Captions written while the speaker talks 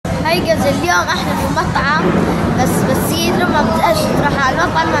هيجز اليوم احنا في المطعم، بس هي لما بتقدرش تروح على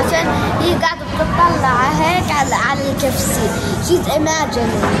المطعم عشان هي قاعدة بتطلع هيك على الكفسي. She's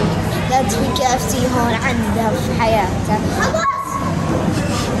imagining that في كفسي هون عندها في حياتها.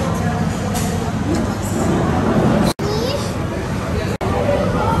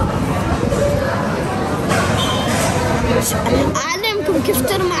 أعلمكم كيف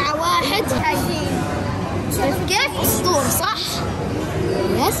ترمى واحد. شايف كيف؟ اسطورة صح؟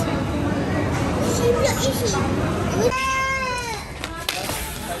 يس.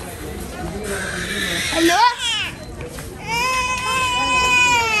 حلوة؟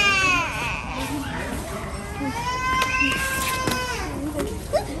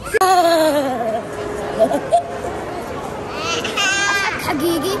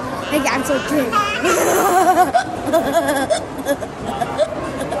 حقيقي هيك عم تسوي كذا.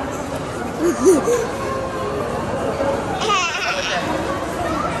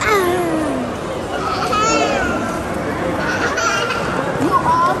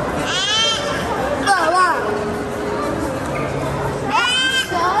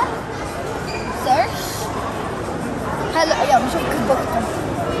 هلا يلا نشوف كيف بكتب.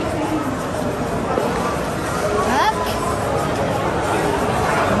 هاك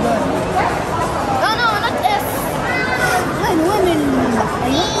not S. وين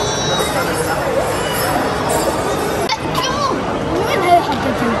كمون وين هاي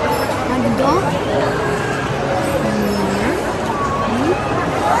حقتي؟ قدام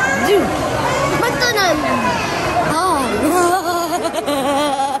مثلا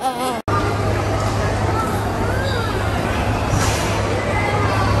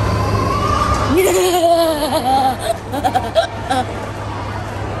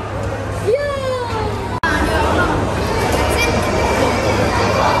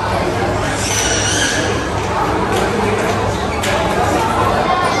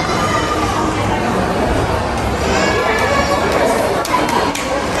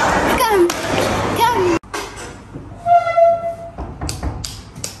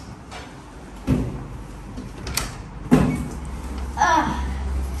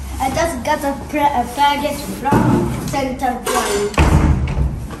I just got a package from Center Point.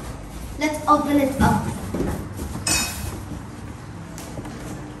 Let's open it up.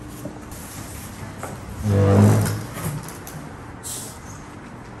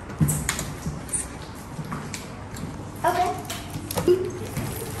 Okay.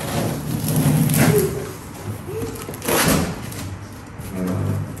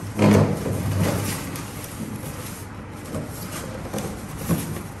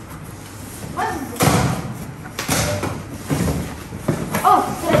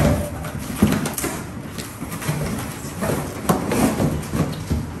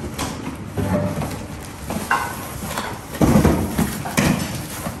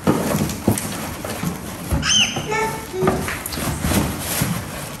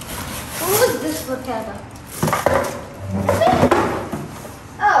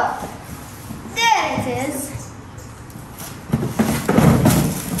 Oh, there it is.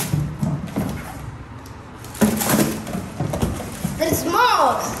 There's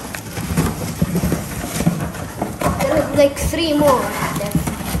more. There is like 3 more left.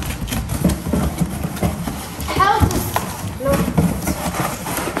 How does no?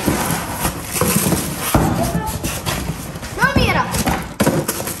 No, Mira.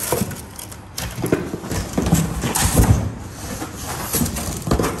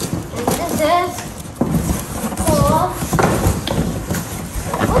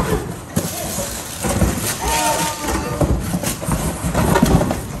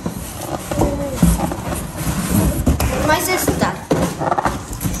 My sister.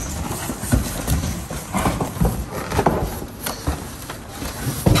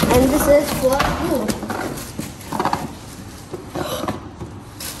 And this is for you.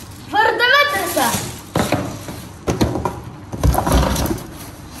 For the madrasa.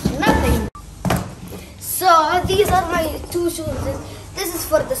 Nothing. So these are my 2 shoes. This is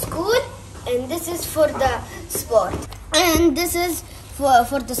for the school and this is for the sport. And this is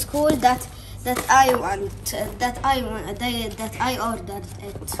for the school that I ordered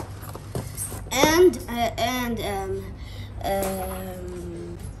it.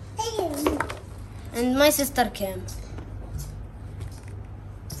 And my sister came.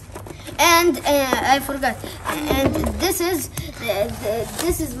 And I forgot. And this is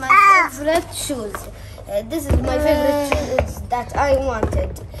my favorite shoes. This is my favorite shoes that I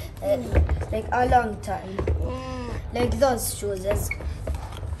wanted like a long time. Like those shoes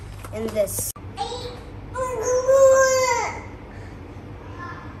and this.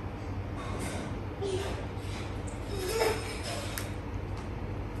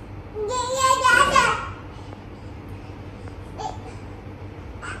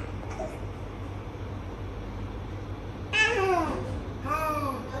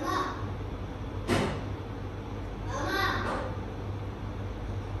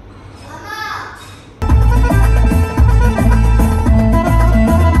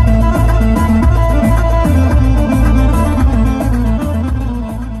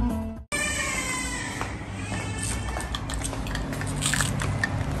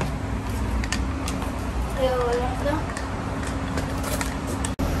 هون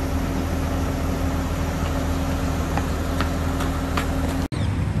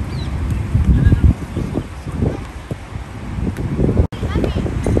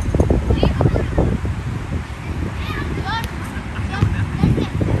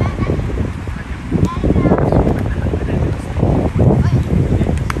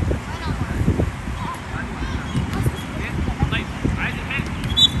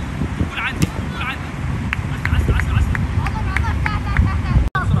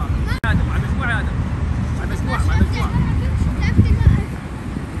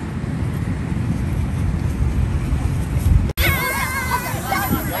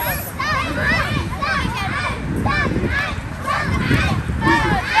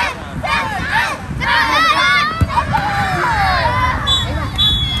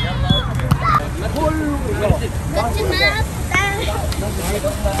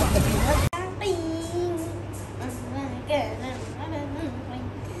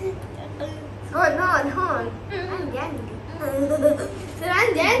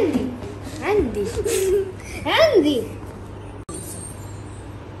عندي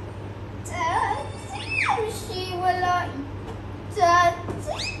امشي ولا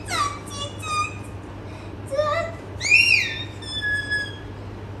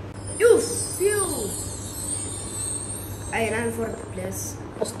أنا فورد بليس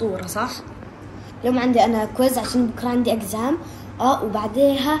أسطورة صح؟ اليوم عندي أنا كويز عشان بكرة عندي إكزام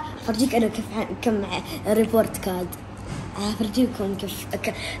وبعديها أفرجيك أنا كم ريبورت كارد أفرجيكم كيف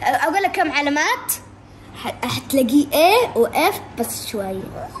أقول لك كم علامات حتلاقيه A و F بس شوي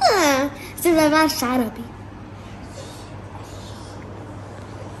سيبها ماشي عربي.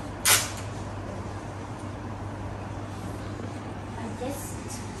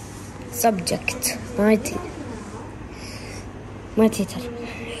 subject ما تيتر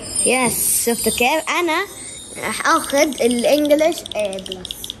يس شفتوا كيف أنا أخذ الإنجليش A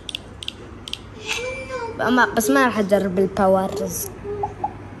بلس بس ما راح أجرب الباورز.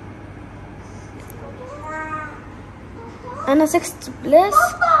 أنا 6 بلس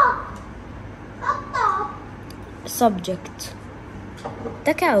subject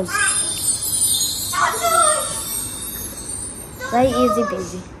the cows very easy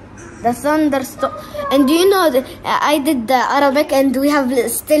peasy. The thunderstorm, and do you know that I did the Arabic and we have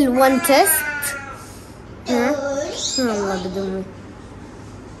still one test.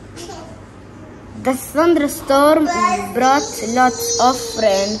 The thunderstorm brought lots of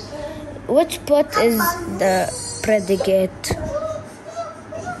rain. Which pot is the predicate?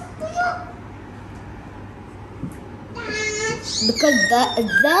 Because the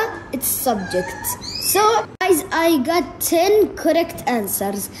it's subject. So guys, I got 10 correct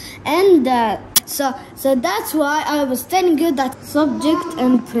answers, and so that's why I was telling you that subject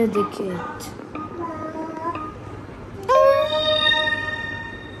and predicate.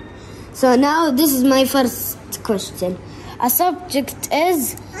 So now this is my first question. A subject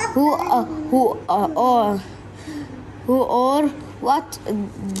is who or what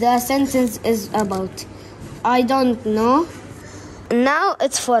the sentence is about. I don't know. Now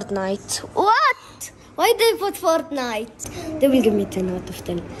it's Fortnite. What? Why did they put Fortnite? They will give me 10 out of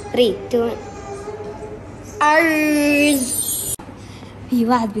 10. 3, 2, في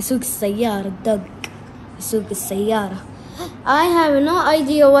واحد بيسوق السيارة الدق بيسوق السيارة. I have no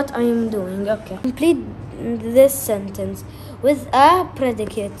idea what I am doing. Okay. Complete this sentence with a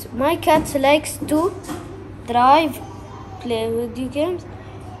predicate. My cat likes to drive, play video games.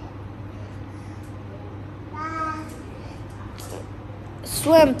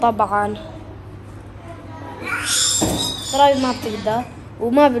 swim طبعا. درايف ما بتقدر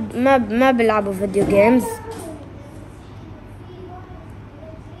ما بيلعبوا فيديو جيمز.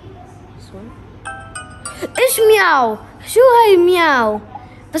 ايش مياو؟ شو هاي مياو؟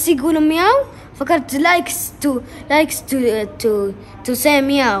 بس يقولوا مياو فكرت likes to say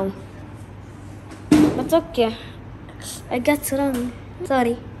meow. But okay, I got wrong.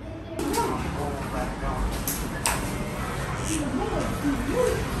 Sorry.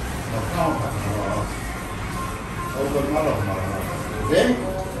 زين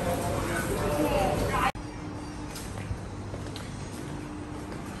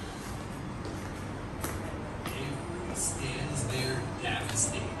stands there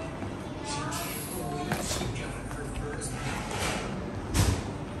devastated. She can't believe she got her first pet.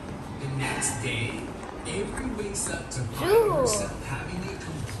 The next day, Avery wakes up to find herself having a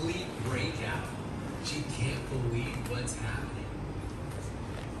complete breakout. She can't believe what's happening.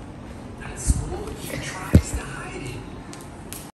 At school, she tries